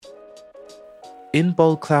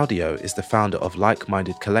Inbold Claudio is the founder of Like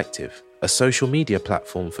Minded Collective, a social media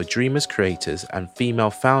platform for dreamers, creators, and female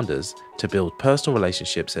founders to build personal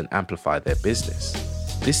relationships and amplify their business.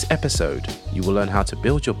 This episode, you will learn how to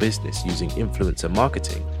build your business using influencer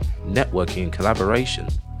marketing, networking and collaboration,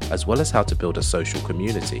 as well as how to build a social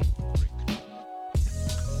community.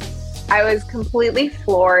 I was completely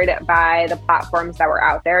floored by the platforms that were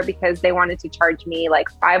out there because they wanted to charge me like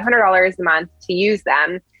 $500 a month to use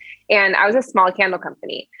them. And I was a small candle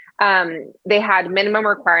company. They had minimum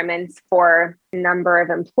requirements for number of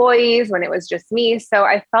employees when it was just me. So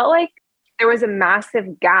I felt like there was a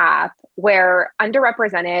massive gap where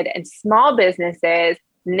underrepresented and small businesses,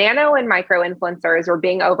 nano and micro influencers were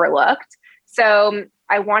being overlooked. So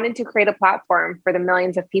I wanted to create a platform for the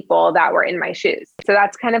millions of people that were in my shoes. So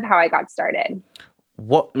that's kind of how I got started.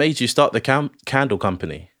 What made you start the candle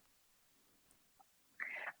company?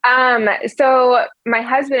 So my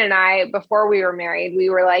husband and I, before we were married, we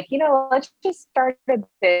were like, let's just start a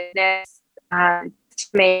business to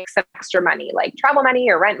make some extra money, like travel money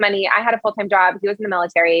or rent money. I had a full-time job. He was in the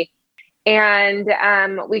military. And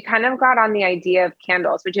we kind of got on the idea of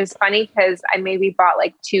candles, which is funny because I maybe bought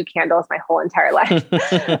like 2 candles my whole entire life.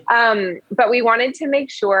 But we wanted to make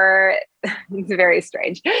sure, it's very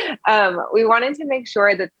strange. We wanted to make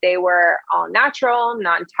sure that they were all natural,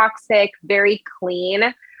 non-toxic, very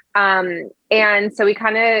clean. And so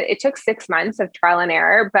it took 6 months of trial and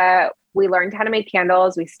error, but we learned how to make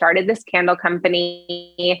candles. We started this candle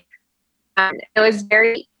company. It was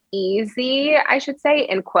very easy, I should say,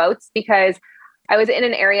 in quotes, because I was in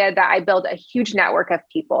an area that I built a huge network of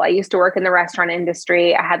people. I used to work in the restaurant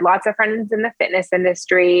industry. I had lots of friends in the fitness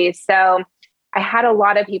industry. So I had a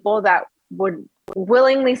lot of people that would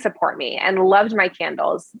willingly support me and loved my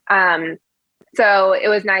candles. So it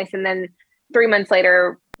was nice. And then 3 months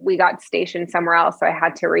later, we got stationed somewhere else. So I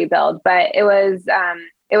had to rebuild, but it was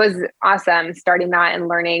awesome starting that and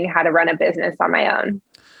learning how to run a business on my own.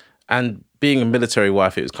 And being a military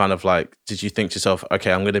wife, it was kind of like, did you think to yourself,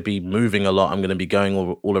 okay, I'm going to be moving a lot. I'm going to be going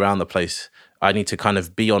all around the place. I need to kind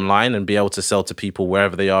of be online and be able to sell to people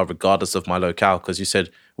wherever they are, regardless of my locale. Because you said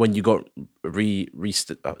when you got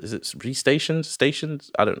stationed?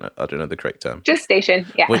 I don't know the correct term. Just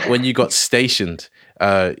stationed, yeah. When you got stationed,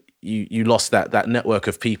 you lost that network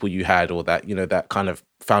of people you had, or that, that kind of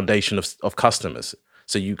foundation of customers.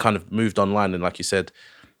 So you kind of moved online, and like you said,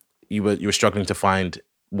 you were struggling to find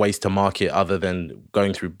ways to market other than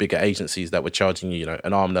going through bigger agencies that were charging you,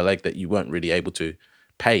 an arm and a leg that you weren't really able to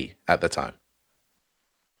pay at the time.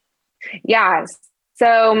 Yeah.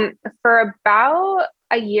 So for about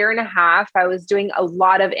a year and a half, I was doing a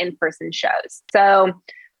lot of in-person shows. So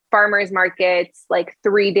farmers markets, like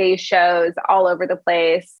 3-day shows all over the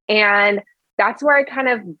place. And that's where I kind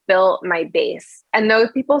of built my base. And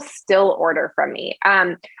those people still order from me.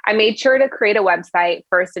 I made sure to create a website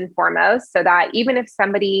first and foremost, so that even if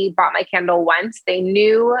somebody bought my candle once, they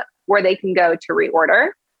knew where they can go to reorder.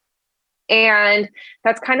 And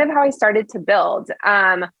that's kind of how I started to build.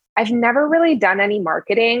 I've never really done any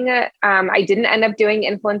marketing. I didn't end up doing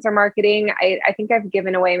influencer marketing. I think I've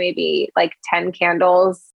given away maybe like 10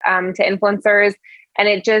 candles to influencers. And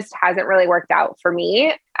it just hasn't really worked out for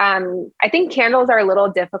me. I think candles are a little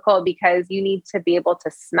difficult because you need to be able to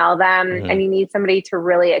smell them, mm-hmm. and you need somebody to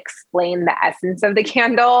really explain the essence of the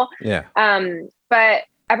candle. Yeah. But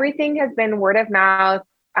everything has been word of mouth,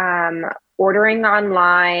 ordering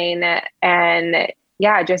online, and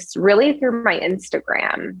just really through my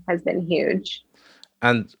Instagram has been huge.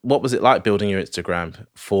 And what was it like building your Instagram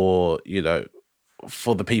for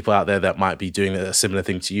the people out there that might be doing a similar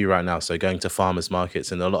thing to you right now? So going to farmers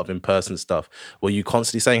markets and a lot of in-person stuff. Were you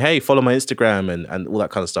constantly saying, hey, follow my Instagram and all that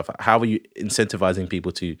kind of stuff? How were you incentivizing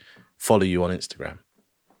people to follow you on Instagram?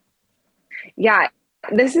 Yeah,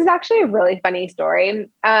 this is actually a really funny story.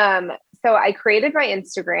 So I created my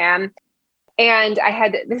Instagram, and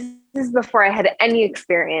this is before I had any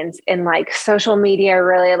experience in like social media,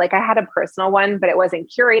 really. Like I had a personal one, but it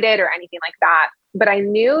wasn't curated or anything like that. But I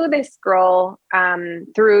knew this girl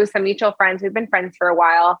through some mutual friends. We've been friends for a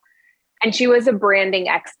while, and she was a branding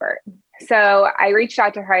expert. So I reached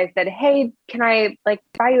out to her. I said, hey, can I like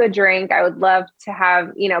buy you a drink? I would love to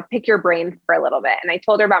have, pick your brain for a little bit. And I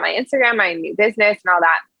told her about my Instagram, my new business and all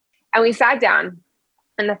that. And we sat down.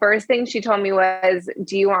 And the first thing she told me was,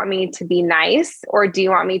 do you want me to be nice or do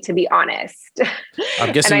you want me to be honest?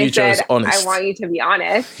 I'm guessing you chose honest. I want you to be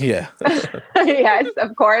honest. Yeah. Yes,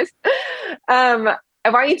 of course. I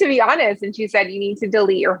want you to be honest. And she said, you need to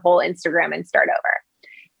delete your whole Instagram and start over.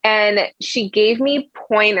 And she gave me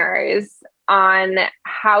pointers on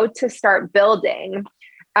how to start building.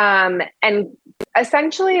 And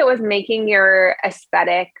Essentially, it was making your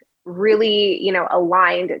aesthetic really,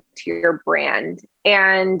 aligned to your brand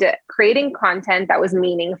and creating content that was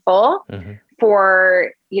meaningful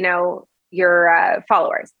for, your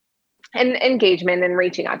followers and engagement and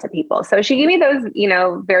reaching out to people. So she gave me those,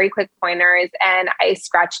 very quick pointers, and I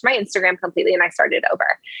scratched my Instagram completely and I started over.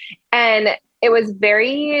 And it was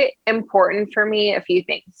very important for me, a few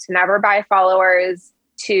things: to never buy followers,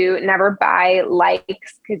 to never buy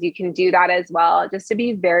likes, because you can do that as well, just to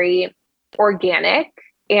be very organic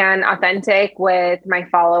and authentic with my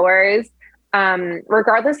followers.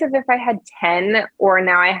 Regardless of if I had 10 or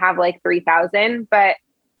now I have like 3,000, but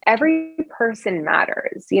every person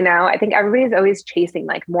matters. I think everybody's always chasing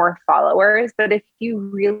like more followers, but if you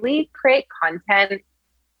really create content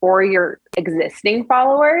for your existing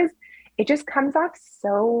followers, it just comes off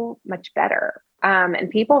so much better. And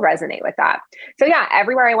people resonate with that. So yeah,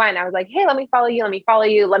 everywhere I went, I was like, hey, let me follow you. Let me follow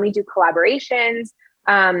you. Let me do collaborations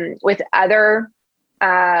with other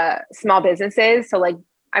small businesses. So like,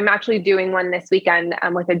 I'm actually doing one this weekend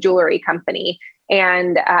with a jewelry company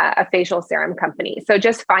and a facial serum company. So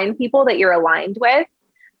just find people that you're aligned with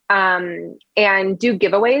and do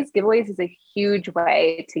giveaways. Giveaways is a huge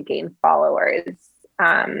way to gain followers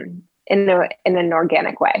in an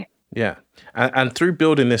organic way. Yeah. And through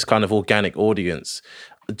building this kind of organic audience,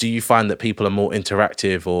 do you find that people are more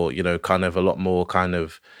interactive or, kind of a lot more kind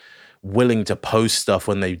of willing to post stuff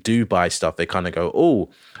when they do buy stuff? They kind of go, oh,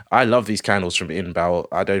 I love these candles from Inbal.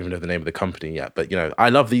 I don't even know the name of the company yet, but I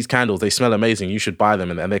love these candles. They smell amazing. You should buy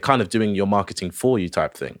them. And they're kind of doing your marketing for you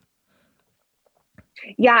type thing.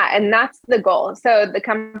 Yeah, and that's the goal. So the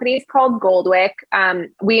company is called Goldwick.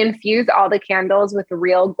 We infuse all the candles with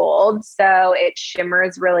real gold, so it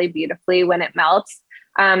shimmers really beautifully when it melts.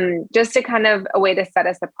 Just to kind of a way to set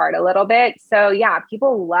us apart a little bit. So yeah,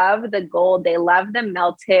 people love the gold. They love the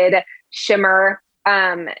melted shimmer.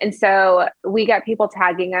 And so we get people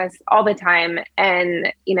tagging us all the time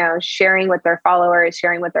and, sharing with their followers,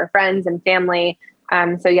 sharing with their friends and family.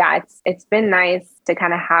 So yeah, it's been nice to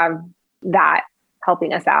kind of have that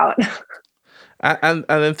helping us out. and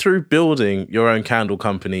then through building your own candle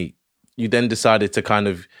company, you then decided to kind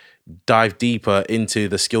of dive deeper into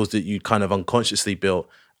the skills that you kind of unconsciously built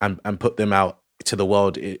and put them out to the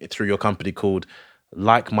world through your company called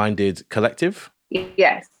Like-Minded Collective.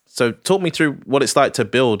 Yes. So talk me through what it's like to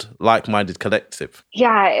build Like-Minded Collective.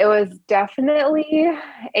 Yeah, it was definitely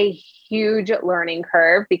a huge learning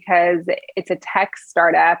curve because it's a tech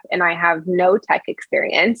startup and I have no tech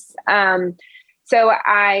experience. So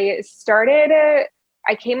I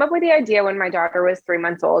came up with the idea when my daughter was 3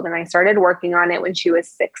 months old, and I started working on it when she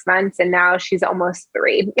was 6 months, and now she's almost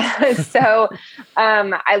 3. So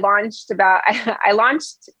I launched about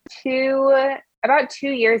 2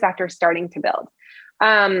 years after starting to build.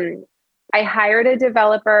 I hired a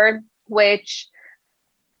developer, which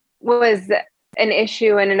was an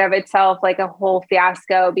issue in and of itself, like a whole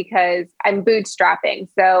fiasco, because I'm bootstrapping.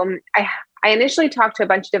 So I initially talked to a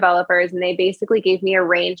bunch of developers, and they basically gave me a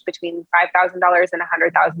range between $5,000 and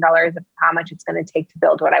 $100,000 of how much it's going to take to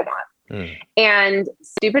build what I want. And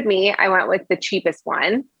stupid me, I went with the cheapest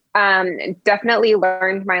one. Definitely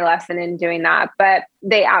learned my lesson in doing that, but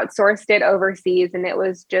they outsourced it overseas, and it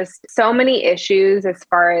was just so many issues as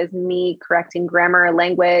far as me correcting grammar,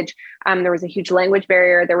 language. There was a huge language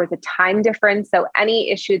barrier. There was a time difference. So any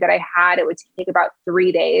issue that I had, it would take about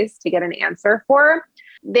 3 days to get an answer for.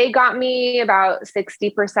 They got me about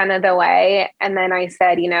 60% of the way. And then I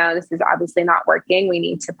said, this is obviously not working. We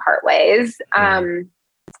need to part ways. And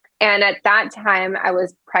at that time, I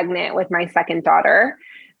was pregnant with my second daughter.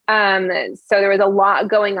 So there was a lot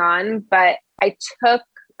going on, but I took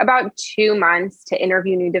about 2 months to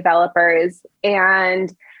interview new developers.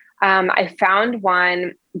 And I found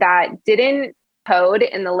one that didn't code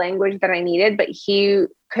in the language that I needed, but he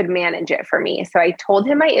could manage it for me. So I told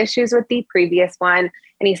him my issues with the previous one.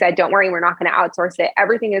 And he said, don't worry, we're not going to outsource it.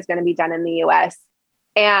 Everything is going to be done in the US.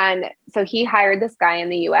 And so he hired this guy in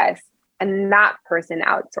the US, and that person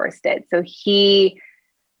outsourced it. So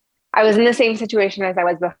I was in the same situation as I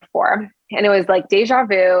was before. And it was like deja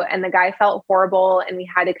vu, and the guy felt horrible, and we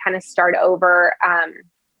had to kind of start over.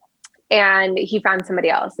 And he found somebody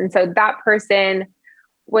else. And so that person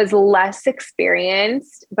was less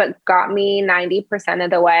experienced, but got me 90%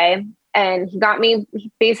 of the way. And he got me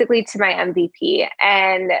basically to my MVP.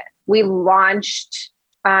 And we launched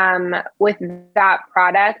with that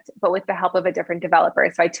product, but with the help of a different developer.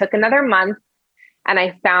 So I took another month, and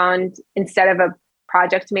I found, instead of a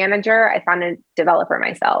project manager, I found a developer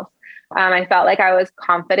myself. I felt like I was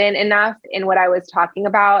confident enough in what I was talking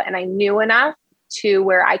about, and I knew enough to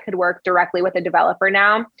where I could work directly with a developer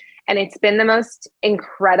now. And it's been the most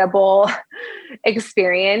incredible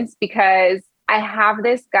experience because I have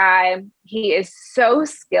this guy. He is so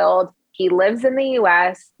skilled. He lives in the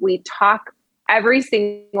US. We talk every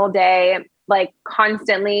single day, like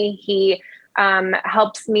constantly. He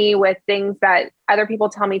helps me with things that other people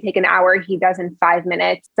tell me take an hour. He does in 5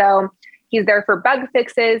 minutes. So he's there for bug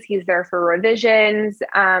fixes. He's there for revisions.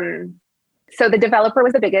 So the developer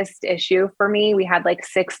was the biggest issue for me. We had like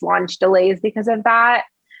 6 launch delays because of that.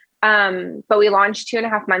 But we launched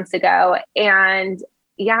 2.5 months ago. And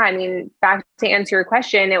yeah, I mean, back to answer your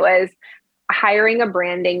question, it was hiring a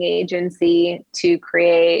branding agency to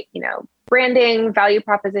create, branding, value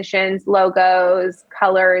propositions, logos,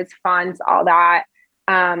 colors, fonts, all that.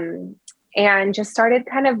 And just started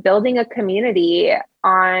kind of building a community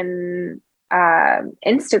on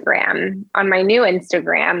Instagram, on my new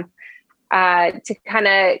Instagram, to kind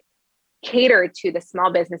of cater to the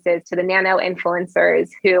small businesses, to the nano influencers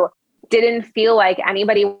who didn't feel like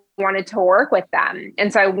anybody wanted to work with them.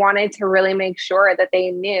 And so I wanted to really make sure that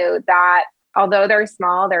they knew that although they're a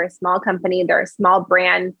small company, they're a small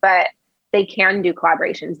brand, but they can do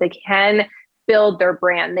collaborations. They can build their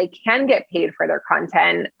brand. They can get paid for their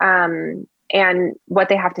content. And what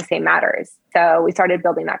they have to say matters. So we started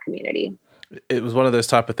building that community. It was one of those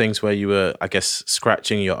type of things where you were, I guess,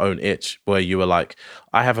 scratching your own itch, where you were like,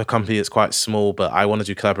 I have a company that's quite small, but I want to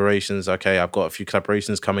do collaborations. Okay, I've got a few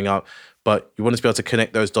collaborations coming up, but you want to be able to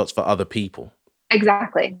connect those dots for other people.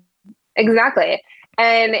 Exactly.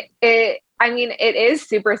 And it is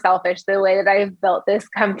super selfish the way that I've built this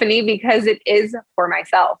company because it is for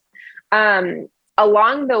myself.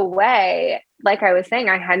 Along the way, like I was saying,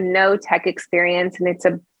 I had no tech experience and it's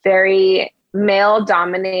a very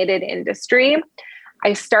male-dominated industry.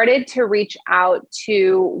 I started to reach out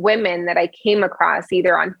to women that I came across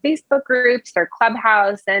either on Facebook groups or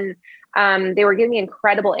Clubhouse, and they were giving me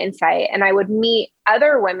incredible insight. And I would meet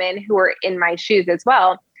other women who were in my shoes as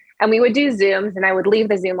well. And we would do Zooms and I would leave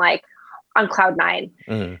the Zoom like on cloud 9.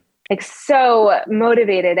 Mm-hmm. Like so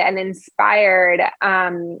motivated and inspired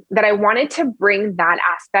that I wanted to bring that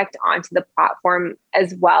aspect onto the platform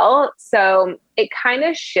as well. So it kind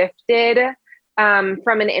of shifted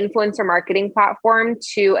from an influencer marketing platform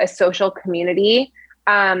to a social community.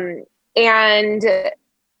 And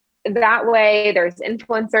that way there's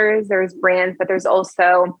influencers, there's brands, but there's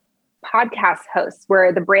also podcast hosts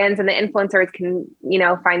where the brands and the influencers can,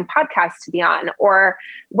 find podcasts to be on, or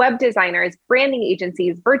web designers, branding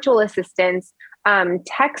agencies, virtual assistants,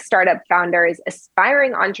 tech startup founders,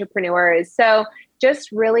 aspiring entrepreneurs. So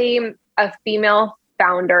just really a female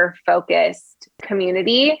founder focused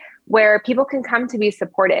community where people can come to be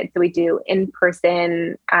supported. So we do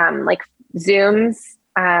in-person, like Zooms,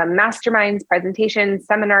 masterminds, presentations,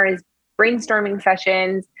 seminars, brainstorming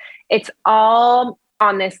sessions. It's all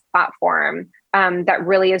on this platform that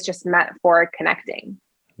really is just meant for connecting.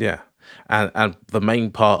 Yeah. And the main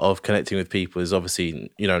part of connecting with people is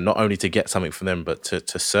obviously, not only to get something from them, but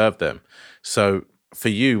to serve them. So for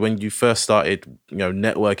you, when you first started,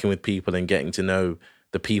 networking with people and getting to know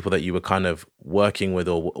the people that you were kind of working with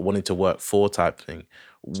or wanting to work for type thing,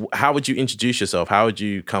 how would you introduce yourself? How would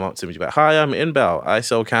you come up to me? Like, hi, I'm Inbal. I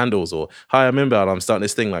sell candles. Or hi, I'm Inbal. I'm starting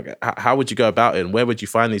this thing. Like, how would you go about it? And where would you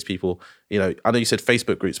find these people? I know you said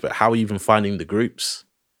Facebook groups, but how are you even finding the groups?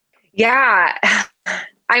 Yeah,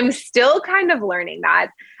 I'm still kind of learning that.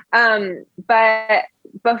 But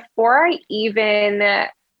before I even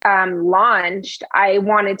launched, I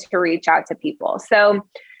wanted to reach out to people. So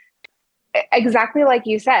exactly like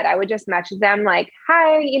you said, I would just message them like,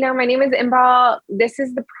 hi, my name is Inbal. This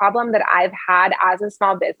is the problem that I've had as a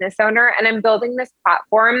small business owner, and I'm building this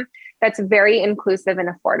platform that's very inclusive and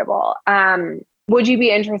affordable. Would you be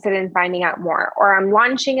interested in finding out more? Or I'm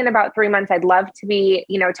launching in about 3 months. I'd love to be,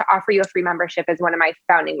 to offer you a free membership as one of my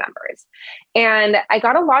founding members. And I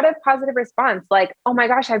got a lot of positive response like, oh my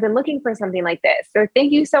gosh, I've been looking for something like this. So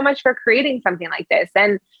thank you so much for creating something like this.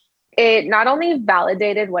 And it not only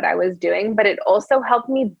validated what I was doing, but it also helped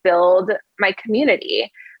me build my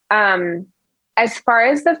community. As far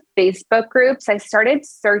as the Facebook groups, I started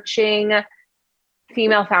searching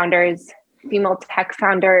female founders, female tech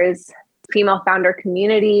founders, female founder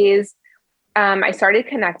communities. I started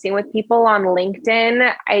connecting with people on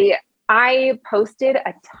LinkedIn. I posted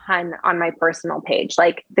a ton on my personal page.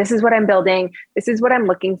 Like, this is what I'm building. This is what I'm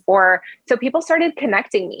looking for. So people started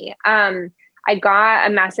connecting me. I got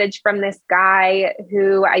a message from this guy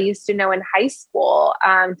who I used to know in high school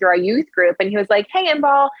through our youth group. And he was like, hey,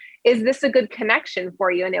 Inbal, is this a good connection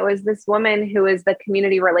for you? And it was this woman who is the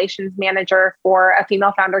community relations manager for a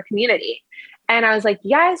female founder community. And I was like,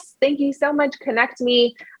 yes, thank you so much. Connect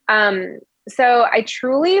me. So I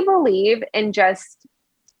truly believe in just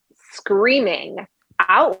screaming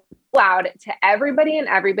out loud to everybody and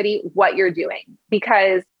everybody what you're doing,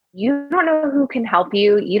 because you don't know who can help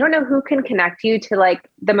you. You don't know who can connect you to like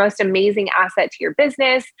the most amazing asset to your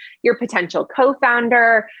business, your potential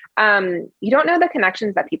co-founder. You don't know the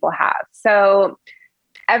connections that people have. So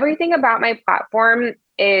everything about my platform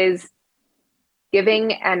is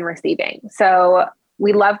giving and receiving. So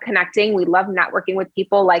we love connecting. We love networking with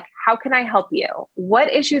people. Like, how can I help you?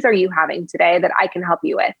 What issues are you having today that I can help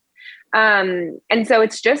you with? And so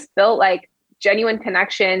it's just built like genuine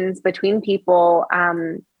connections between people.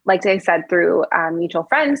 Like I said, through mutual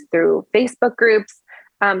friends, through Facebook groups.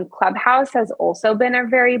 Clubhouse has also been a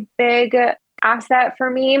very big asset for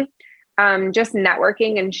me. Just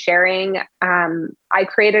networking and sharing. I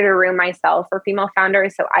created a room myself for female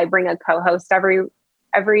founders. So I bring a co-host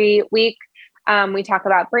every week. We talk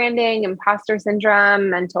about branding, imposter syndrome,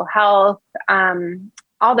 mental health,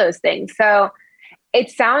 all those things. So it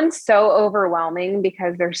sounds so overwhelming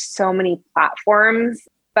because there's so many platforms,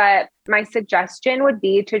 but my suggestion would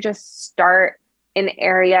be to just start in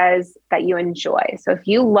areas that you enjoy. So if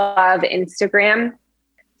you love Instagram,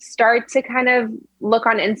 start to kind of look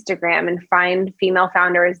on Instagram and find female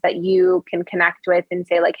founders that you can connect with and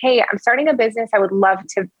say like, hey, I'm starting a business. I would love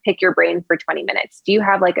to pick your brain for 20 minutes. Do you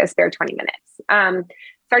have like a spare 20 minutes?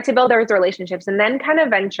 Start to build those relationships and then kind of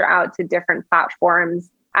venture out to different platforms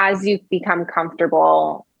as you become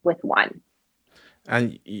comfortable with one.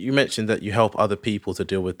 And you mentioned that you help other people to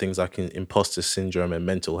deal with things like imposter syndrome and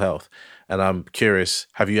mental health. And I'm curious,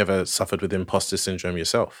 have you ever suffered with imposter syndrome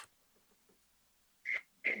yourself?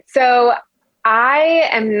 So I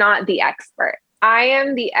am not the expert. I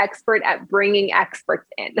am the expert at bringing experts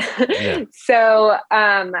in. Yeah. So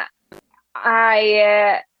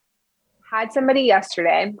I had somebody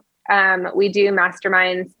yesterday. We do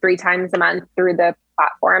masterminds 3 times a month through the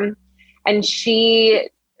platform. And she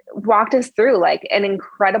walked us through like an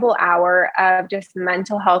incredible hour of just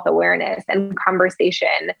mental health awareness and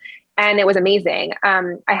conversation. And it was amazing.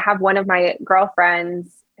 I have one of my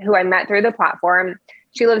girlfriends who I met through the platform.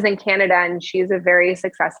 She lives in Canada and she's a very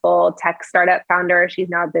successful tech startup founder. She's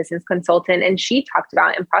now a business consultant and she talked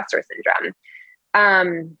about imposter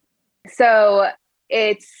syndrome. So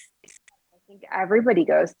I think everybody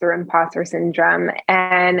goes through imposter syndrome,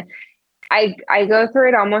 and I go through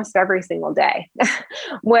it almost every single day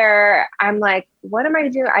where I'm like, what am I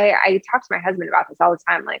doing? I talk to my husband about this all the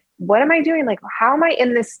time. Like, what am I doing? Like, how am I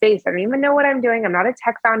in this space? I don't even know what I'm doing. I'm not a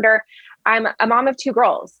tech founder. I'm a mom of 2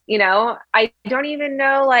 girls. You know, I don't even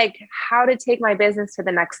know like how to take my business to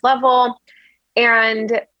the next level.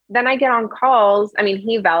 And then I get on calls. I mean,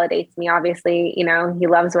 he validates me, obviously, you know, he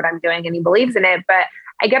loves what I'm doing and he believes in it, but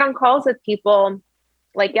I get on calls with people.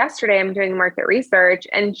 Like yesterday, I'm doing market research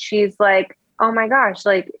and she's like, oh my gosh,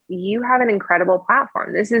 like you have an incredible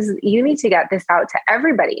platform. You need to get this out to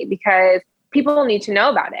everybody because people need to know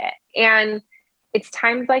about it. And it's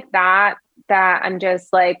times like that I'm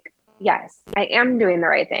just like, yes, I am doing the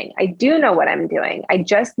right thing. I do know what I'm doing. I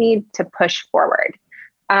just need to push forward.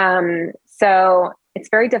 So it's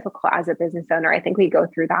very difficult as a business owner. I think we go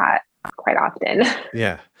through that quite often.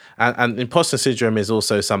 Yeah. And imposter syndrome is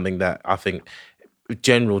also something that I think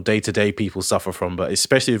general day-to-day people suffer from, but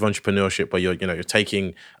especially with entrepreneurship where you're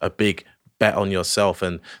taking a big bet on yourself.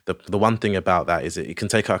 And the one thing about that is it can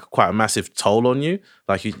take quite a massive toll on you.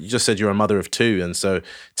 Like you just said, you're a mother of 2. And so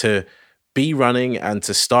to be running and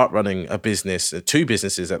to start running a business, 2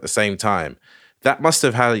 businesses at the same time, that must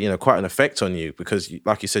have had, quite an effect on you because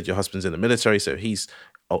like you said, your husband's in the military. So he's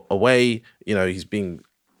away, he's being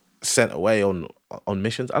sent away on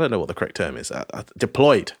missions. I don't know what the correct term is.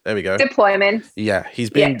 Deployed. There we go. Deployments. Yeah, he's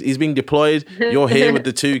being deployed. You're here with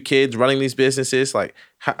the 2 kids running these businesses. Like,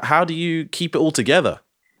 how do you keep it all together?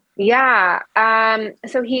 Yeah.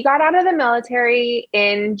 So he got out of the military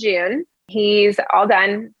in June. He's all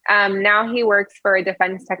done. Now he works for a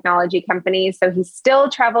defense technology company. So he still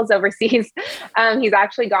travels overseas. He's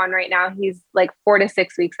actually gone right now. He's like 4 to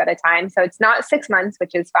 6 weeks at a time. So it's not 6 months,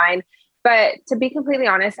 which is fine. But to be completely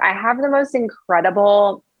honest, I have the most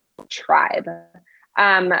incredible tribe.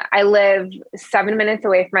 I live 7 minutes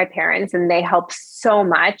away from my parents and they help so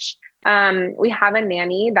much. We have a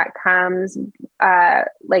nanny that comes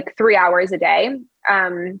like 3 hours a day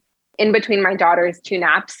in between my daughter's 2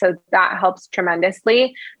 naps. So that helps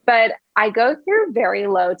tremendously. But I go through very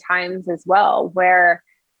low times as well where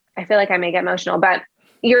I feel like I may get emotional, but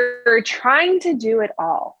you're trying to do it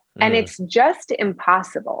all. And it's just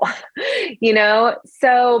impossible,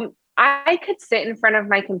 So I could sit in front of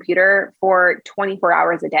my computer for 24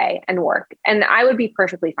 hours a day and work, and I would be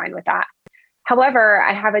perfectly fine with that. However,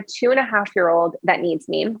 I have a 2.5-year-old that needs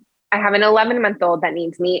me. I have an 11-month-old that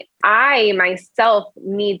needs me. I myself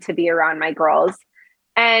need to be around my girls.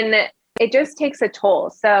 And it just takes a toll.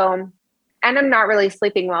 So, and I'm not really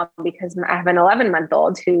sleeping well because I have an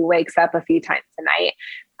 11-month-old who wakes up a few times a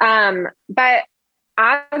night. But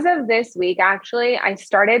as of this week, actually, I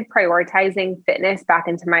started prioritizing fitness back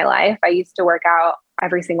into my life. I used to work out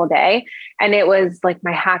every single day, and it was like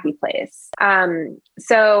my happy place.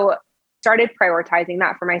 So started prioritizing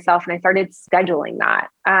that for myself, and I started scheduling that.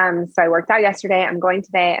 So I worked out yesterday, I'm going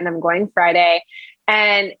today, and I'm going Friday.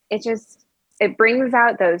 And it brings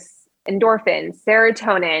out those endorphins,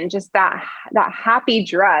 serotonin, just that happy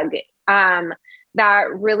drug that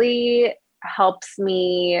really helps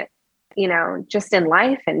me, just in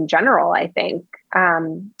life in general, I think.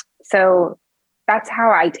 So that's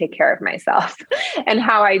how I take care of myself and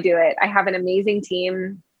how I do it. I have an amazing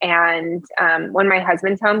team. And when my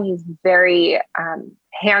husband's home, he's very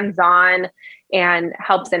hands-on and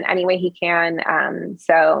helps in any way he can.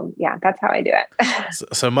 So yeah, that's how I do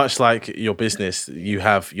it. So much like your business, you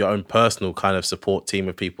have your own personal kind of support team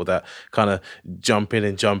of people that kind of jump in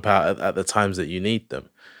and jump out at the times that you need them.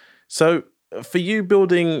 So for you,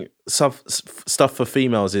 building stuff for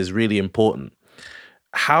females is really important.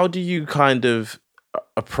 How do you kind of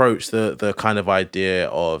approach the kind of idea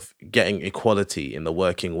of getting equality in the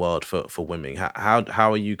working world for women?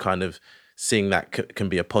 How are you kind of seeing that can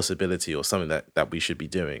be a possibility or something that we should be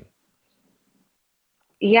doing?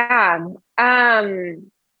 Yeah,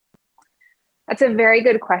 that's a very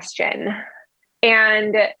good question.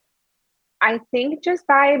 And I think just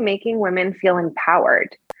by making women feel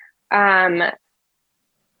empowered, I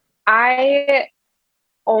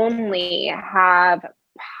only have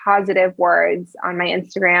positive words on my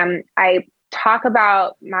Instagram. I talk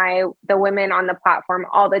about the women on the platform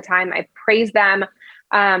all the time. I praise them.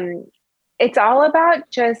 It's all about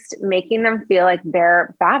just making them feel like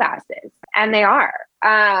they're badasses, and they are.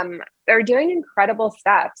 They're doing incredible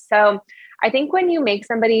stuff. So I think when you make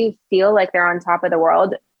somebody feel like they're on top of the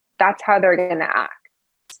world, that's how they're going to act.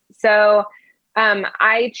 So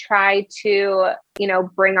I try to,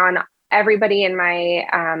 bring on everybody in my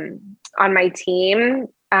on my team,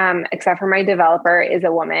 except for my developer is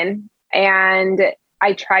a woman. And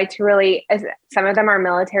I try to really, some of them are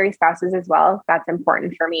military spouses as well. That's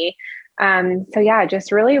important for me. So yeah,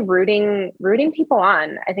 just really rooting people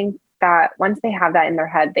on. I think that once they have that in their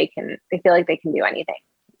head, they feel like they can do anything.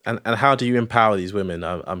 And how do you empower these women?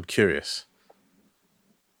 I'm curious.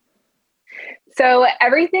 So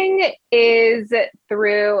everything is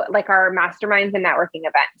through like our masterminds and networking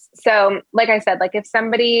events. So like I said, like if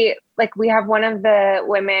somebody, like we have one of the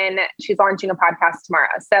women, she's launching a podcast tomorrow.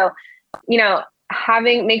 So,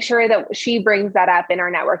 make sure that she brings that up in our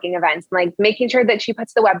networking events, like making sure that she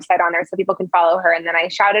puts the website on there so people can follow her. And then I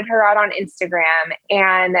shouted her out on Instagram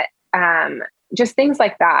and just things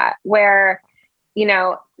like that, where,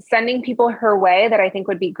 sending people her way that I think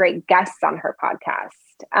would be great guests on her podcast.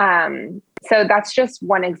 So that's just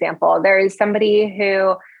one example. There is somebody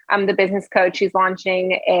who, the business coach, she's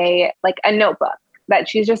launching a notebook that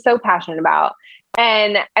she's just so passionate about.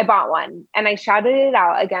 And I bought one and I shouted it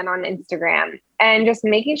out again on Instagram, and just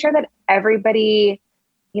making sure that everybody,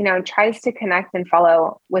 tries to connect and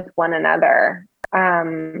follow with one another.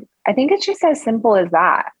 I think it's just as simple as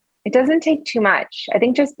that. It doesn't take too much. I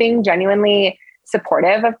think just being genuinely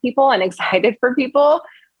supportive of people and excited for people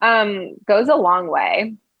goes a long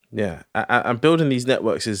way. Yeah, and building these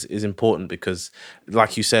networks is important because,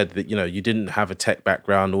 like you said, that you didn't have a tech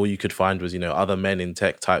background. All you could find was other men in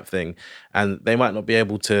tech type thing, and they might not be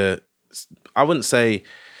able to. I wouldn't say.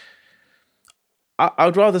 I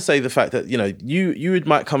would rather say the fact that you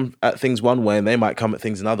might come at things one way and they might come at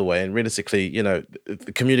things another way, and realistically,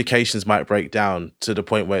 the communications might break down to the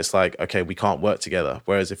point where it's like, okay, we can't work together.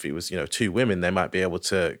 Whereas if it was two women, they might be able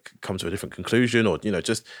to come to a different conclusion, or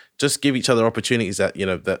just give each other opportunities that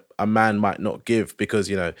that a man might not give, because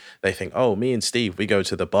they think, oh, me and Steve, we go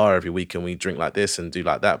to the bar every week and we drink like this and do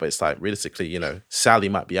like that, but it's like realistically, Sally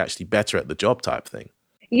might be actually better at the job type thing.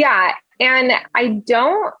 Yeah, and I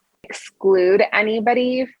don't exclude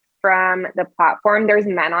anybody from the platform. There's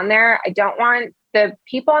men on there. I don't want the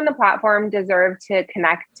people on the platform deserve to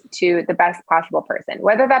connect to the best possible person,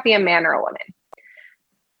 whether that be a man or a woman.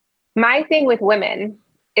 My thing with women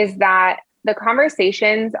is that the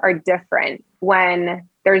conversations are different when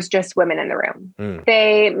there's just women in the room.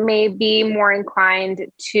 They may be more inclined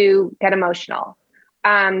to get emotional.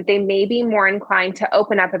 They may be more inclined to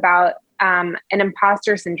open up about an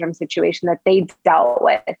imposter syndrome situation that they dealt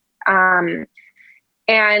with. And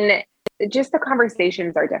just the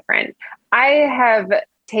conversations are different. I have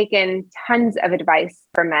taken tons of advice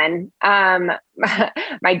from men.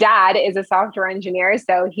 My dad is a software engineer,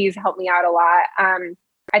 so he's helped me out a lot.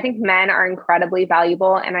 I think men are incredibly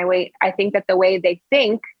valuable, and I think that the way they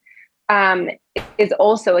think is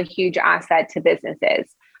also a huge asset to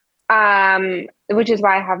businesses. Which is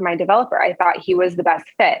why I have my developer. I thought he was the best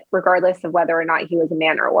fit, regardless of whether or not he was a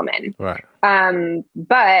man or a woman. Right.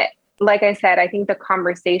 But like I said, I think the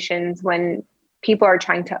conversations when people are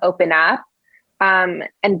trying to open up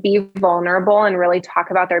and be vulnerable and really talk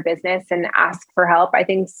about their business and ask for help, I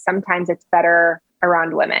think sometimes it's better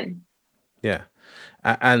around women. Yeah.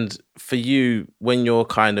 And for you, when you're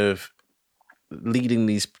kind of leading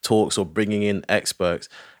these talks or bringing in experts,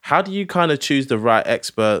 how do you kind of choose the right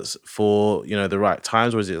experts for, the right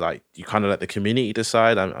times? Or is it like you kind of let the community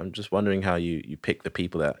decide? I'm just wondering how you pick the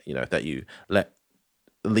people that, that you let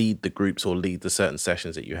lead the groups or lead the certain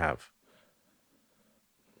sessions that you have.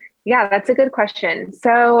 Yeah, that's a good question.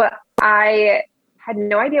 So I had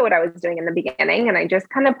no idea what I was doing in the beginning, and I just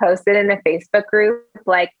kind of posted in a Facebook group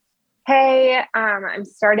like, hey, I'm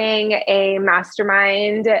starting a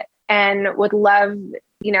mastermind and would love,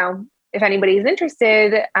 if anybody's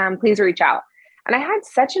interested, please reach out. And I had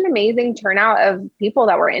such an amazing turnout of people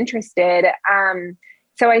that were interested.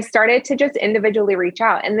 So I started to just individually reach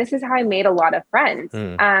out. And this is how I made a lot of friends.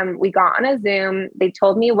 We got on a Zoom. They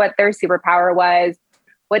told me what their superpower was,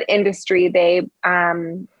 what industry they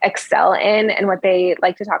excel in, and what they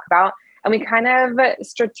like to talk about. And we kind of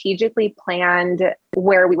strategically planned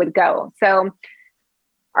where we would go. So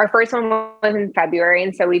our first one was in February.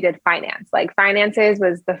 And so we did finance. Like finances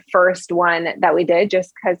was the first one that we did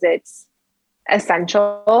just because it's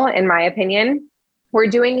essential, in my opinion. We're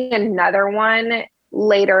doing another one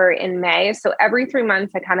later in May. So every 3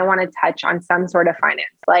 months, I kind of want to touch on some sort of finance.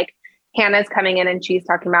 Like Hannah's coming in and she's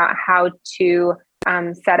talking about how to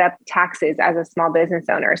set up taxes as a small business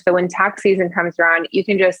owner. So when tax season comes around, you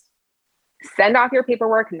can just send off your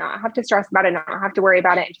paperwork, not have to stress about it, not have to worry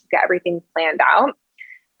about it, and just get everything planned out.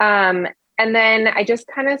 And then I just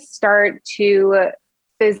kind of start to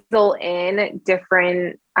fizzle in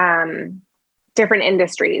different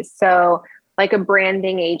industries. So like a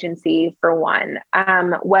branding agency for one,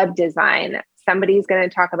 web design, somebody's going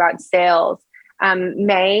to talk about sales.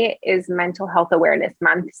 May is Mental Health Awareness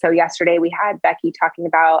Month. So yesterday we had Becky talking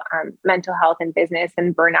about mental health in business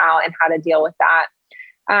and burnout and how to deal with that.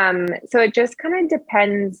 So it just kind of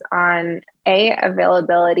depends on A,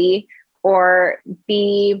 availability, or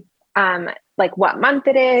B, like what month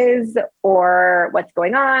it is or what's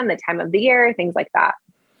going on, the time of the year, things like that.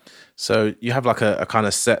 So you have like a kind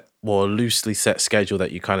of set or loosely set schedule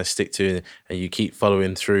that you kind of stick to and you keep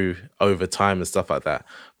following through over time and stuff like that.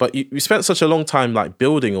 But you spent such a long time like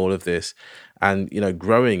building all of this and,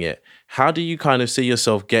 growing it. How do you kind of see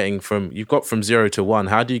yourself getting you've got from 0 to 1.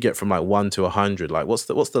 How do you get from like 1 to 100? Like what's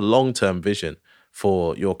the long-term vision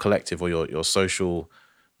for your collective or your social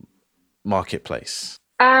marketplace?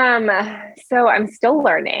 So I'm still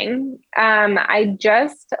learning. I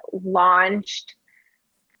just launched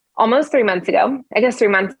almost 3 months ago,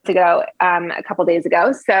 a couple days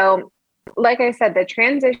ago. So like I said, the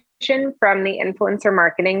transition from the influencer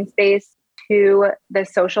marketing space to the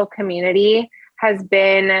social community has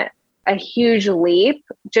been a huge leap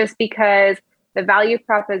just because the value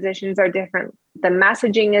propositions are different. The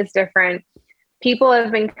messaging is different. People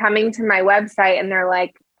have been coming to my website and they're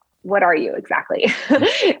like, what are you exactly?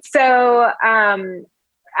 So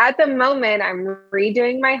at the moment, I'm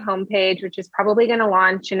redoing my homepage, which is probably going to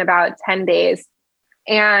launch in about 10 days.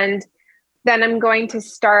 And then I'm going to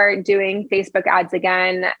start doing Facebook ads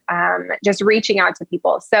again, just reaching out to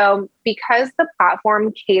people. So because the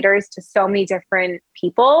platform caters to so many different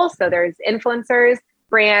people, so there's influencers,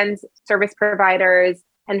 brands, service providers,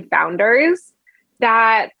 and founders,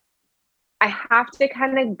 that I have to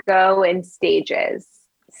kind of go in stages.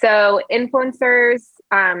 So influencers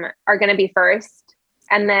are going to be first.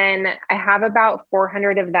 And then I have about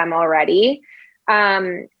 400 of them already.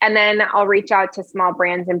 And then I'll reach out to small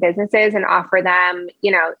brands and businesses and offer them,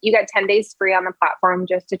 you get 10 days free on the platform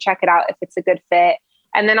just to check it out if it's a good fit.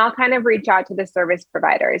 And then I'll kind of reach out to the service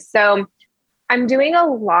providers. So I'm doing a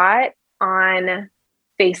lot on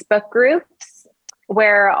Facebook groups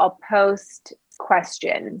where I'll post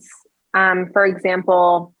questions. For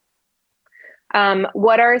example,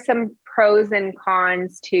 what are some pros and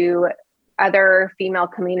cons to other female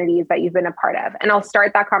communities that you've been a part of? And I'll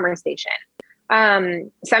start that conversation.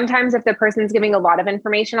 Sometimes if the person's giving a lot of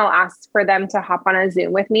information, I'll ask for them to hop on a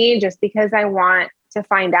Zoom with me just because I want to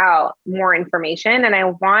find out more information and I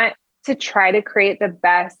want to try to create the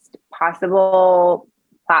best possible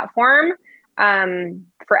platform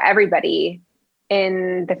for everybody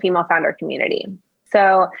in the female founder community.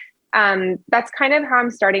 So that's kind of how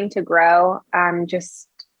I'm starting to grow. Just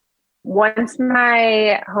once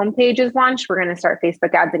my homepage is launched, we're going to start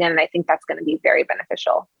Facebook ads again. And I think that's going to be very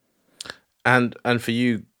beneficial. And for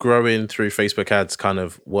you, growing through Facebook ads kind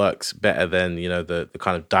of works better than, the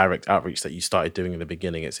kind of direct outreach that you started doing in the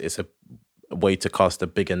beginning. It's a way to cast a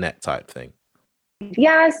bigger net type thing.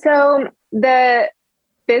 Yeah. So the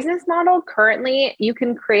business model currently, you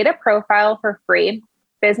can create a profile for free,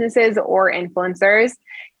 businesses or influencers.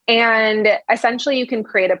 And essentially you can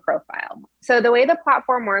create a profile. So the way the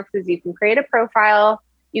platform works is you can create a profile,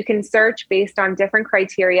 you can search based on different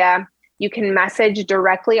criteria, you can message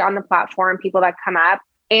directly on the platform, people that come up,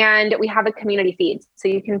 and we have a community feed. So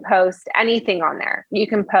you can post anything on there. You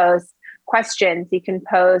can post questions, you can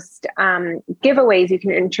post giveaways, you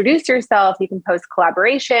can introduce yourself, you can post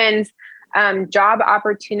collaborations, job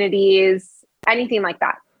opportunities, anything like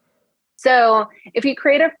that. So if you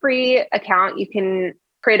create a free account, you can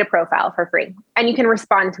create a profile for free and you can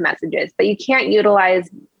respond to messages, but you can't utilize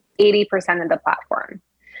 80% of the platform.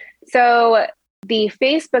 So the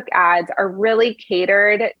Facebook ads are really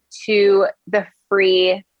catered to the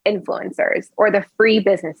free influencers or the free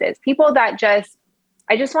businesses, people that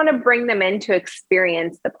I just want to bring them in to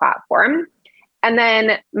experience the platform. And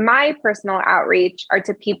then my personal outreach are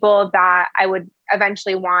to people that I would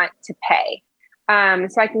eventually want to pay.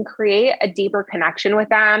 So I can create a deeper connection with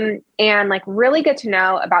them and really get to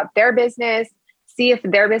know about their business, see if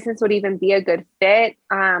their business would even be a good fit,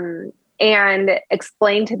 and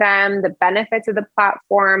explain to them the benefits of the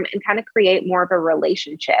platform and kind of create more of a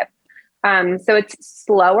relationship. So it's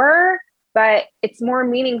slower, but it's more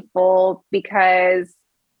meaningful because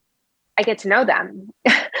I get to know them,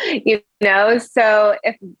 So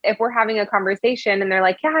if we're having a conversation and they're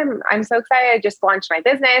like, yeah, I'm so excited. I just launched my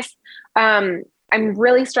business. I'm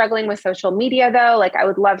really struggling with social media though. I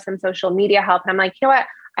would love some social media help. And I'm like, you know what?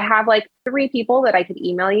 I have 3 people that I could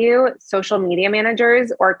email you, social media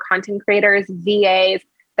managers or content creators, VAs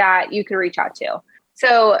that you could reach out to.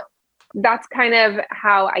 So that's kind of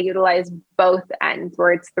how I utilize both ends,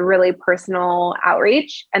 where it's the really personal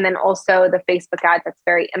outreach and then also the Facebook ads that's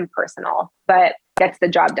very impersonal, but gets the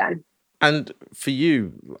job done. And for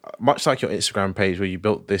you, much like your Instagram page where you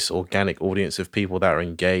built this organic audience of people that are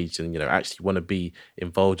engaged and, actually want to be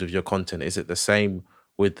involved with your content, is it the same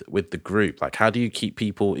with the group? How do you keep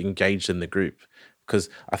people engaged in the group? Because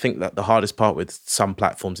I think that the hardest part with some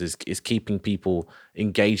platforms is keeping people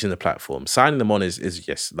engaged in the platform. Signing them on is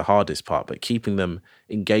yes, the hardest part, but keeping them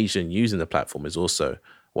engaged and using the platform is also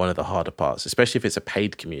one of the harder parts, especially if it's a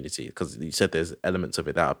paid community, because you said there's elements of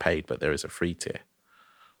it that are paid, but there is a free tier.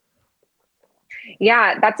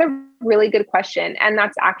 Yeah, that's a really good question. And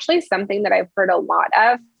that's actually something that I've heard a lot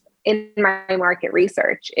of in my market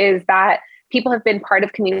research is that people have been part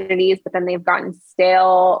of communities, but then they've gotten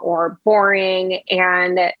stale or boring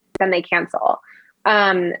and then they cancel.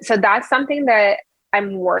 So that's something that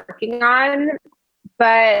I'm working on,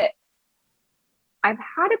 but I've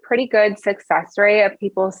had a pretty good success rate of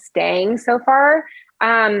people staying so far.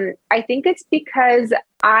 I think it's because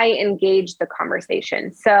I engage the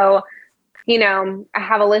conversation. So I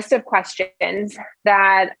have a list of questions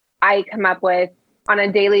that I come up with on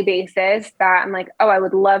a daily basis that I'm like, oh, I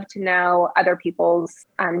would love to know other people's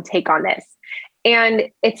take on this. And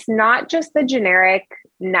it's not just the generic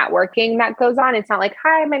networking that goes on. It's not like,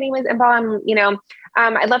 hi, my name is Imbal.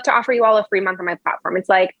 I'd love to offer you all a free month on my platform. It's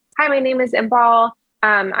like, hi, my name is Imbal.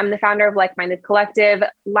 I'm the founder of Like Minded Collective.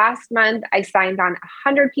 Last month, I signed on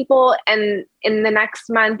 100 people. And in the next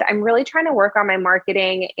month, I'm really trying to work on my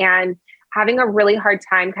marketing and having a really hard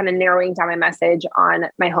time kind of narrowing down my message on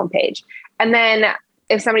my homepage. And then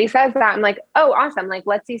if somebody says that, I'm like, oh, awesome.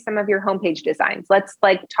 Let's see some of your homepage designs. Let's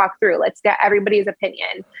talk through, let's get everybody's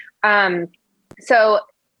opinion. So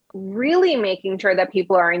really making sure that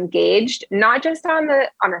people are engaged, not just on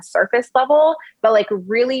a surface level, but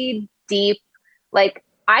really deep,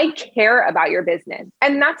 I care about your business.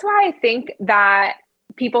 And that's why I think that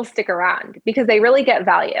people stick around because they really get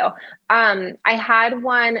value. I had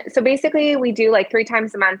one. So basically we do 3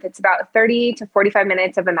 times a month. It's about 30 to 45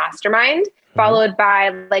 minutes of a mastermind followed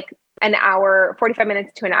by an hour, 45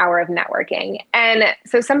 minutes to an hour of networking. And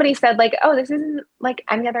so somebody said oh, this isn't like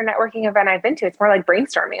any other networking event I've been to. It's more like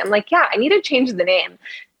brainstorming. I'm like, yeah, I need to change the name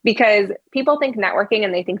because people think networking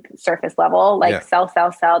and they think surface level,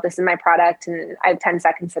 sell. This is my product. And I have 10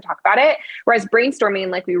 seconds to talk about it. Whereas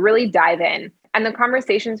brainstorming, we really dive in. And the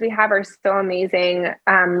conversations we have are so amazing.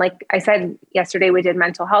 Like I said yesterday, we did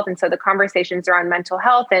mental health. And so the conversations around mental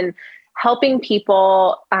health and helping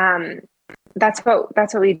people That's what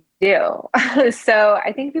we do. So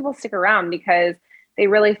I think people stick around because they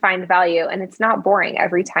really find value, and it's not boring.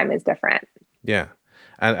 Every time is different. Yeah.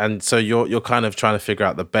 And so you're kind of trying to figure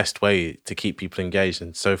out the best way to keep people engaged.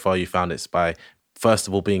 And so far you found it's by, first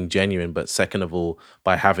of all, being genuine, but second of all,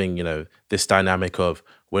 by having, this dynamic of,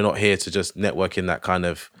 we're not here to just network in that kind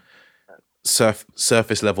of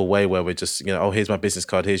surface level way where we're just, oh, here's my business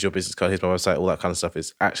card, here's your business card, here's my website, all that kind of stuff.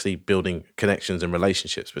 Is actually building connections and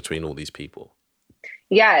relationships between all these people.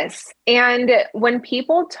 Yes. And when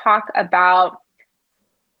people talk about,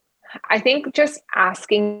 I think, just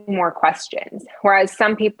asking more questions, whereas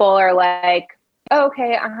some people are like, oh,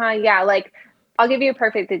 okay, yeah. Like, I'll give you a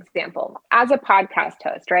perfect example. As a podcast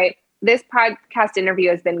host, right? This podcast interview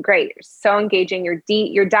has been great. You're so engaging.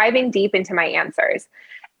 You're diving deep into my answers.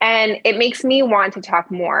 And it makes me want to talk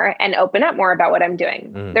more and open up more about what I'm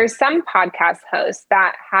doing. There's some podcast hosts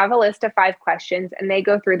that have a list of 5 questions and they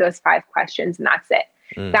go through those 5 questions and that's it.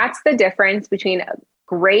 That's the difference between a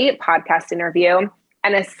great podcast interview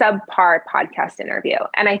and a subpar podcast interview.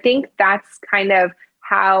 And I think that's kind of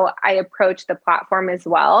how I approach the platform as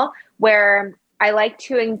well, where I like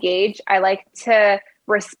to engage. I like to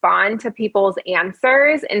respond to people's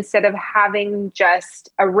answers instead of having just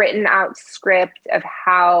a written out script of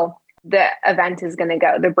how the event is going to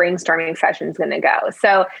go, the brainstorming session is going to go.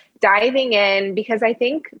 So diving in, because I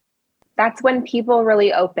think that's when people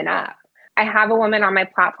really open up. I have a woman on my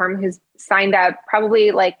platform who's signed up, probably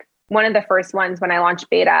like one of the first ones when I launched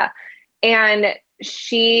beta. And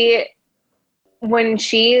when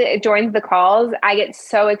she joins the calls, I get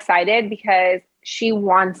so excited because she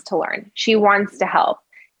wants to learn. She wants to help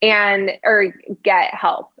or get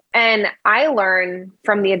help. And I learn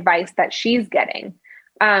from the advice that she's getting.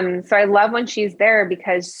 So I love when she's there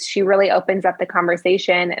because she really opens up the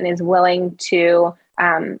conversation and is willing to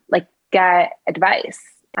get advice.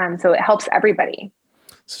 So it helps everybody.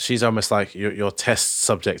 So she's almost like your test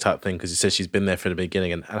subject type thing, because you said she's been there from the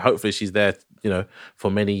beginning, and hopefully she's there, for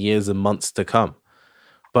many years and months to come.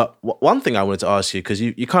 But one thing I wanted to ask you, because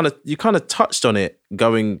you kind of touched on it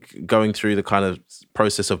going through the kind of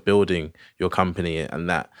process of building your company, and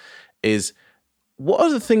that is, what are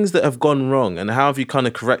the things that have gone wrong and how have you kind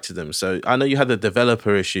of corrected them? So I know you had the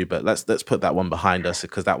developer issue, but let's put that one behind us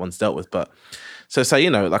because that one's dealt with. But so say,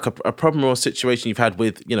 like a problem or a situation you've had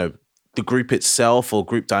with, the group itself or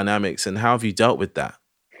group dynamics, and how have you dealt with that?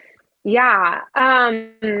 Yeah.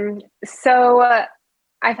 So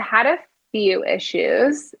I've had a few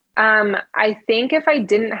issues. I think if I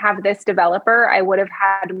didn't have this developer, I would have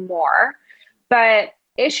had more, but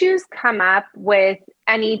issues come up with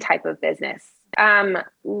any type of business.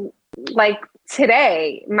 Like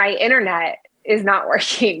today, my internet is not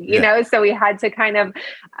working, so we had to kind of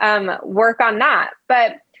work on that.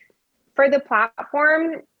 But for the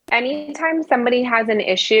platform, anytime somebody has an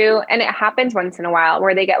issue, and it happens once in a while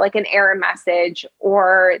where they get like an error message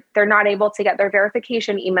or they're not able to get their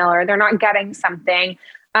verification email or they're not getting something,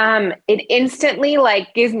 it instantly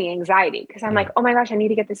gives me anxiety because I'm like, oh my gosh, I need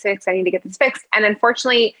to get this fixed. And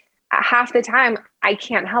unfortunately, half the time I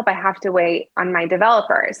can't help. I have to wait on my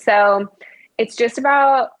developer. So it's just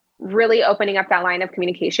about really opening up that line of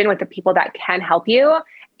communication with the people that can help you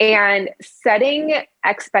and setting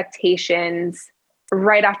expectations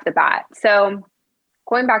right off the bat. So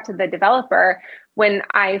going back to the developer, when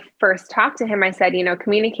I first talked to him, I said,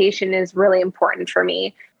 communication is really important for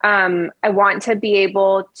me. I want to be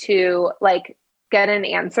able to get an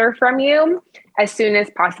answer from you as soon as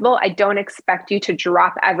possible. I don't expect you to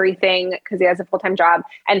drop everything because he has a full-time job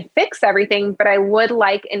and fix everything, but I would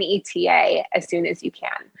like an ETA as soon as you can.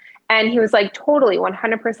 And he was like, totally,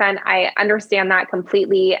 100%. I understand that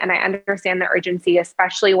completely. And I understand the urgency,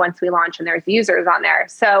 especially once we launch and there's users on there.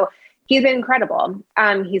 So he's been incredible.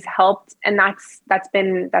 He's helped, and that's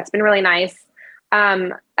been really nice.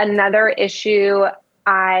 Another issue,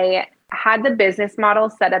 I had the business model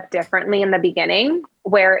set up differently in the beginning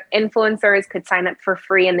where influencers could sign up for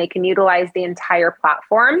free and they can utilize the entire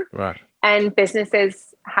platform. Right. And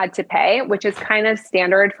businesses had to pay, which is kind of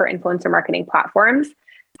standard for influencer marketing platforms.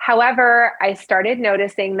 However, I started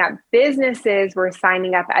noticing that businesses were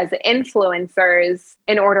signing up as influencers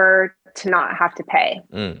in order to not have to pay.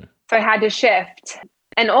 So I had to shift.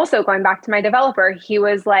 And also going back to my developer, he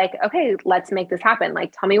was like, okay, let's make this happen.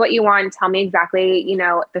 Tell me what you want. Tell me exactly,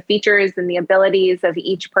 the features and the abilities of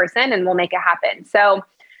each person, and we'll make it happen. So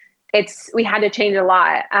we had to change a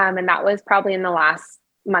lot. And that was probably in the last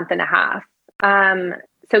month and a half.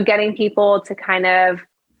 So getting people to kind of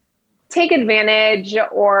take advantage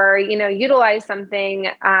or, utilize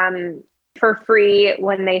something for free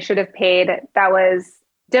when they should have paid, that was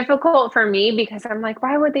difficult for me because I'm like,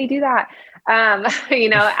 why would they do that?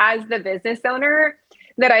 As the business owner,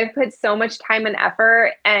 that I've put so much time and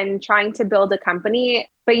effort and trying to build a company,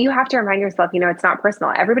 but you have to remind yourself, it's not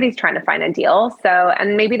personal. Everybody's trying to find a deal. So,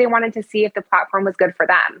 and maybe they wanted to see if the platform was good for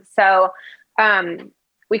them. So,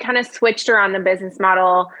 we kind of switched around the business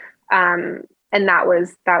model. And that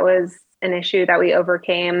was an issue that we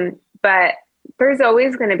overcame, but there's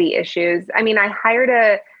always going to be issues. I mean, I hired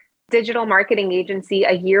a digital marketing agency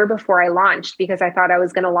a year before I launched because I thought I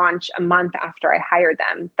was going to launch a month after I hired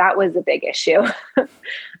them. That was a big issue.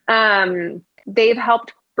 They've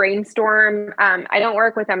helped brainstorm. I don't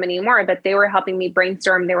work with them anymore, but they were helping me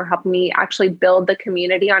brainstorm. They were helping me actually build the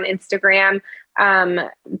community on Instagram.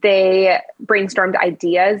 They brainstormed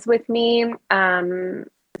ideas with me.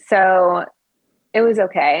 So it was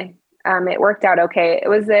okay. It worked out okay. It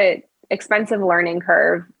was an expensive learning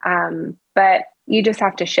curve. But you just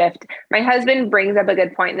have to shift. My husband brings up a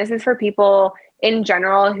good point. This is for people in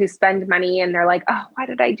general who spend money and they're like, oh, why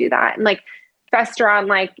did I do that? And like fester on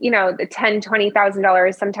the $10,000,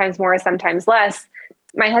 $20,000, sometimes more, sometimes less.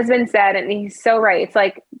 My husband said, and he's so right. It's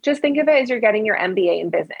like, just think of it as you're getting your MBA in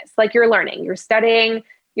business. Like you're learning, you're studying,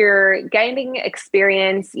 you're getting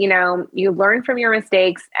experience, you learn from your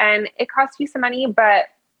mistakes and it costs you some money, but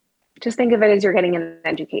just think of it as you're getting an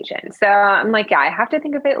education. So I'm like, yeah, I have to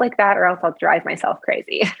think of it like that or else I'll drive myself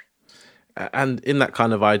crazy. And in that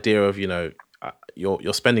kind of idea of,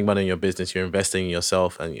 you're spending money in your business, you're investing in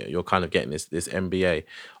yourself, and you're kind of getting this MBA.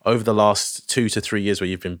 Over the last 2 to 3 years where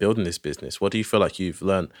you've been building this business, what do you feel like you've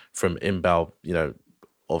learned from Inbound,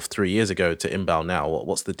 of 3 years ago to Inbound now?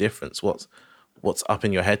 What's the difference? What's up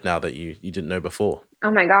in your head now that you didn't know before? Oh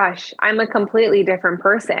my gosh, I'm a completely different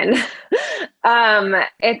person.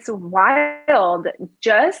 It's wild.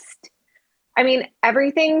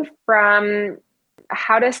 Everything from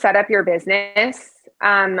how to set up your business,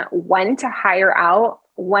 when to hire out,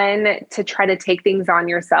 when to try to take things on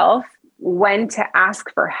yourself, when to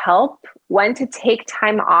ask for help, when to take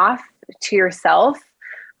time off to yourself.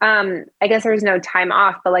 I guess there's no time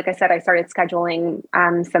off, but like I said, I started scheduling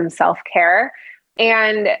some self-care.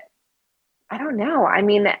 And I don't know.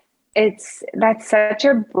 That's such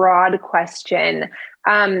a broad question.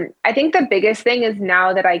 I think the biggest thing is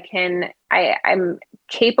now that I'm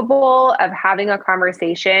capable of having a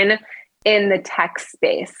conversation in the tech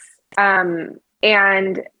space,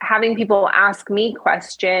 and having people ask me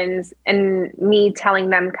questions and me telling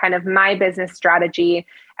them kind of my business strategy.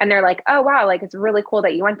 And they're like, oh, wow, like, it's really cool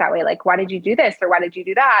that you went that way. Like, why did you do this? Or why did you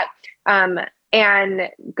do that? And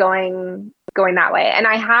going that way. And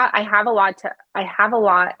I have a lot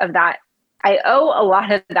of that. I owe a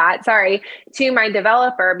lot of that, to my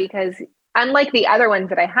developer, because unlike the other ones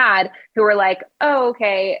that I had who were like, oh,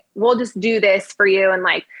 okay, we'll just do this for you. And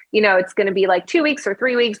it's going to be like 2 weeks or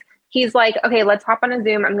 3 weeks. He's like, okay, let's hop on a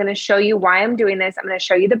Zoom. I'm going to show you why I'm doing this. I'm going to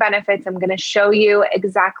show you the benefits. I'm going to show you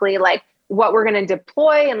exactly like what we're going to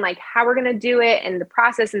deploy and like how we're going to do it and the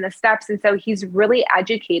process and the steps. And so he's really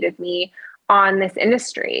educated me on this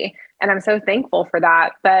industry. And I'm so thankful for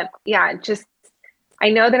that. But yeah, I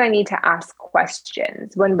know that I need to ask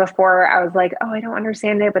questions, when before I was like, oh, I don't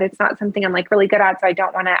understand it, but it's not something I'm like really good at. So I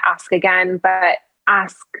don't want to ask again, but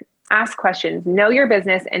ask questions, know your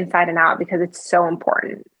business inside and out, because it's so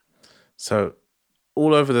important. So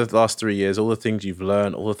all over the last 3 years, all the things you've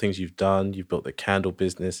learned, all the things you've done, you've built the candle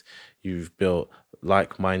business, you've built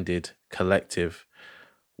Like-Minded Collective.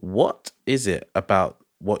 What is it about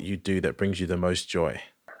what you do that brings you the most joy?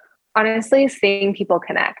 Honestly, seeing people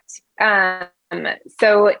connect.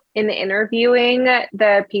 So in interviewing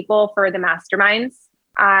the people for the masterminds,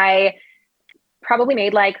 I probably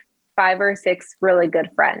made like 5 or 6 really good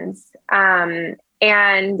friends. And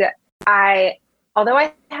although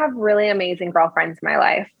I have really amazing girlfriends in my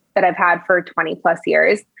life that I've had for 20 plus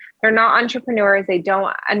years, they're not entrepreneurs. They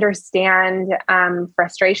don't understand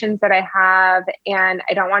frustrations that I have, and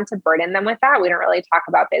I don't want to burden them with that. We don't really talk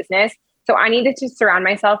about business. So I needed to surround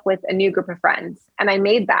myself with a new group of friends, and I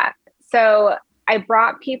made that. So I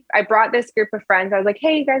brought this group of friends. I was like,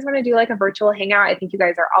 hey, you guys want to do like a virtual hangout? I think you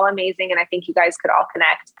guys are all amazing, and I think you guys could all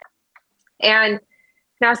connect. And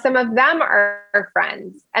now some of them are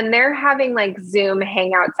friends, and they're having like Zoom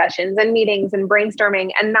hangout sessions and meetings and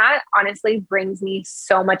brainstorming. And that honestly brings me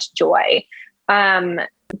so much joy.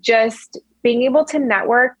 Just being able to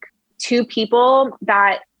network to people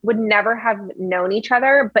that would never have known each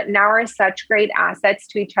other, but now are such great assets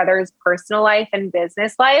to each other's personal life and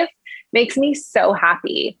business life makes me so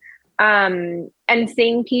happy. And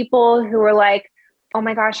seeing people who are like, oh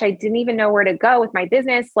my gosh, I didn't even know where to go with my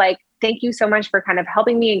business. Like, thank you so much for kind of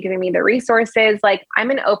helping me and giving me the resources. Like,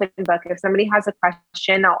 I'm an open book. If somebody has a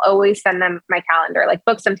question, I'll always send them my calendar, like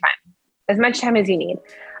book some time, as much time as you need.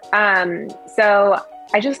 So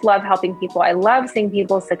I just love helping people. I love seeing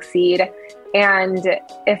people succeed. And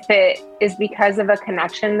if it is because of a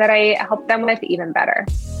connection that I help them with, even better.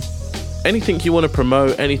 Anything you want to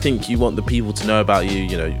promote, anything you want the people to know about you,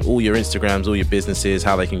 you know, all your Instagrams, all your businesses,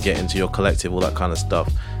 how they can get into your collective, all that kind of stuff.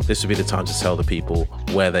 This would be the time to tell the people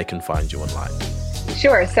where they can find you online.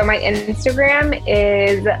 Sure. So my Instagram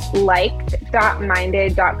is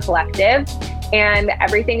liked.minded.collective, and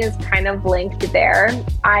everything is kind of linked there.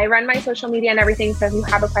 I run my social media and everything. So if you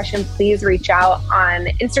have a question, please reach out on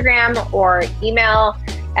Instagram or email,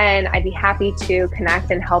 and I'd be happy to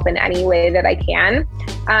connect and help in any way that I can.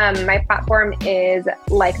 My platform is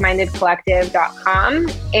likemindedcollective.com,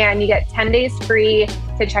 and you get 10 days free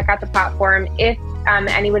to check out the platform. If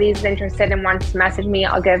anybody's interested and wants to message me,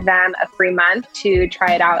 I'll give them a free month to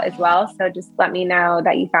try it out as well. So just let me know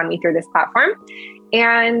that you found me through this platform.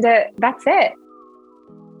 And that's it.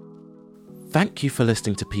 Thank you for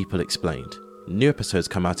listening to People Explained. New episodes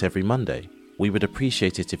come out every Monday. We would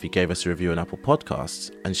appreciate it if you gave us a review on Apple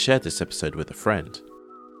Podcasts and shared this episode with a friend.